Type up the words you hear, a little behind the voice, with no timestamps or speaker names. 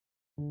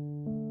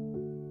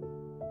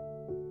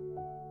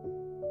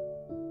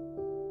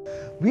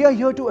We are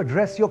here to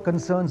address your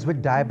concerns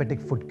with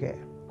diabetic foot care.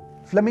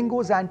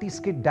 Flamingo's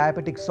anti-skid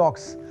diabetic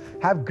socks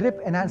have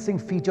grip-enhancing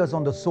features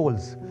on the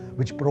soles,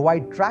 which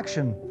provide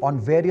traction on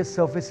various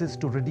surfaces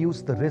to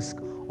reduce the risk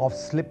of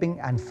slipping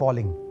and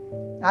falling.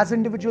 As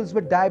individuals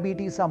with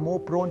diabetes are more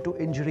prone to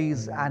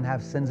injuries and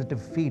have sensitive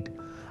feet,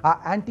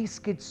 our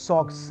anti-skid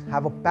socks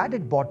have a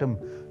padded bottom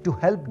to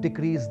help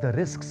decrease the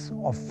risks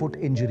of foot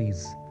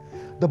injuries.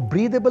 The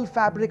breathable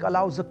fabric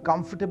allows a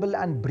comfortable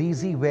and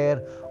breezy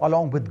wear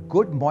along with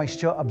good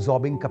moisture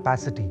absorbing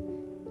capacity.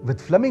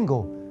 With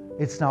Flamingo,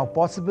 it's now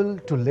possible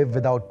to live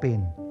without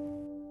pain.